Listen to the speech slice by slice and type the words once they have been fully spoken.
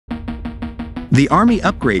The Army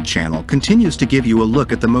Upgrade channel continues to give you a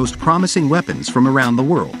look at the most promising weapons from around the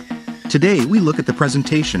world. Today we look at the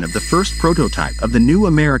presentation of the first prototype of the new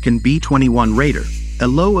American B-21 Raider, a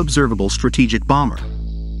low-observable strategic bomber.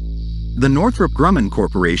 The Northrop Grumman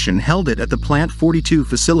Corporation held it at the Plant 42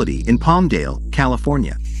 facility in Palmdale,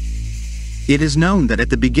 California. It is known that at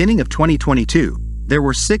the beginning of 2022, there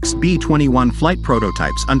were 6 B-21 flight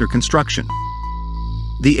prototypes under construction.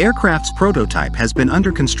 The aircraft's prototype has been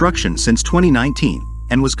under construction since 2019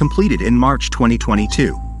 and was completed in March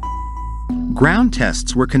 2022. Ground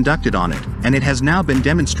tests were conducted on it, and it has now been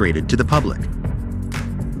demonstrated to the public.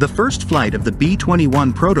 The first flight of the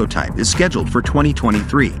B-21 prototype is scheduled for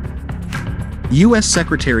 2023. U.S.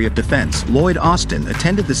 Secretary of Defense Lloyd Austin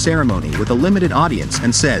attended the ceremony with a limited audience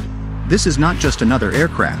and said, "This is not just another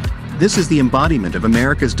aircraft, this is the embodiment of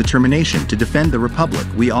America's determination to defend the republic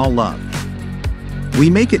we all love. We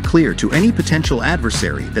make it clear to any potential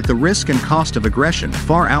adversary that the risk and cost of aggression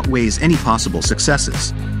far outweighs any possible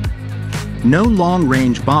successes. No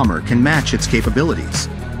long-range bomber can match its capabilities."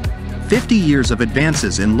 50 years of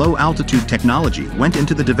advances in low-altitude technology went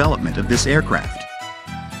into the development of this aircraft.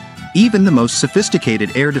 Even the most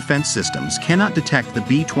sophisticated air defense systems cannot detect the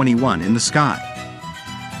B-21 in the sky.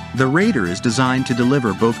 The Raider is designed to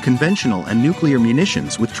deliver both conventional and nuclear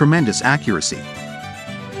munitions with tremendous accuracy.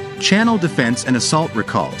 Channel Defense and Assault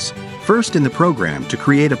recalls, first in the program to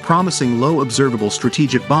create a promising low-observable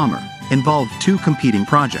strategic bomber, involved 2 competing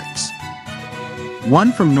projects.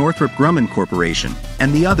 One from Northrop Grumman Corporation,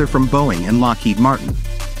 and the other from Boeing and Lockheed Martin.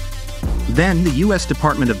 Then the U.S.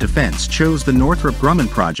 Department of Defense chose the Northrop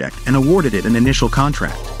Grumman project and awarded it an initial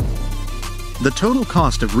contract. The total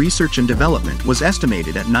cost of research and development was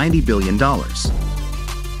estimated at $90 billion.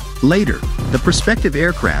 Later, the prospective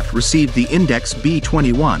aircraft received the index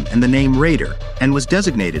B-21 and the name Raider, and was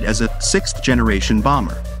designated as a 6th-generation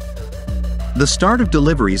bomber. The start of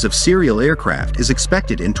deliveries of serial aircraft is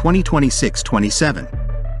expected in 2026-27.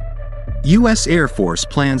 U.S. Air Force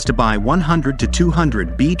plans to buy 100 to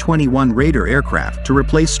 200 B-21 Raider aircraft to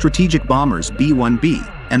replace strategic bombers B-1B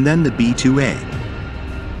and then the B-2A.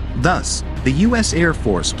 Thus, the U.S. Air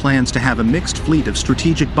Force plans to have a mixed fleet of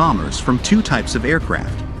strategic bombers from 2 types of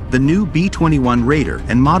aircraft, the new B-21 Raider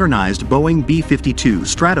and modernized Boeing B-52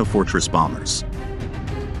 Stratofortress bombers.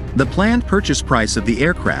 The planned purchase price of the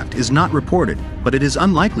aircraft is not reported, but it is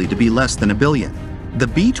unlikely to be less than $1 billion. The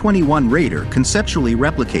B-21 Raider conceptually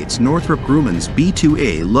replicates Northrop Grumman's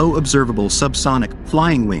B-2A low-observable subsonic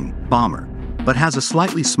flying wing bomber, but has a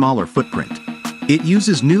slightly smaller footprint. It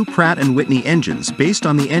uses new Pratt & Whitney engines based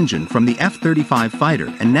on the engine from the F-35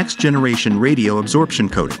 fighter and next-generation radio absorption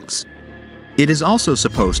coatings. It is also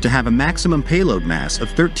supposed to have a maximum payload mass of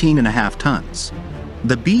 13.5 tons.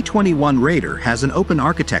 The B-21 Raider has an open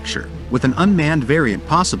architecture, with an unmanned variant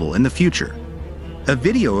possible in the future. A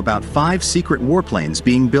video about 5 secret warplanes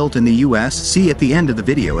being built in the US see at the end of the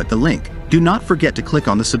video at the link. Do not forget to click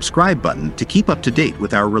on the subscribe button to keep up to date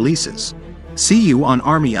with our releases. See you on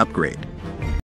Army Upgrade.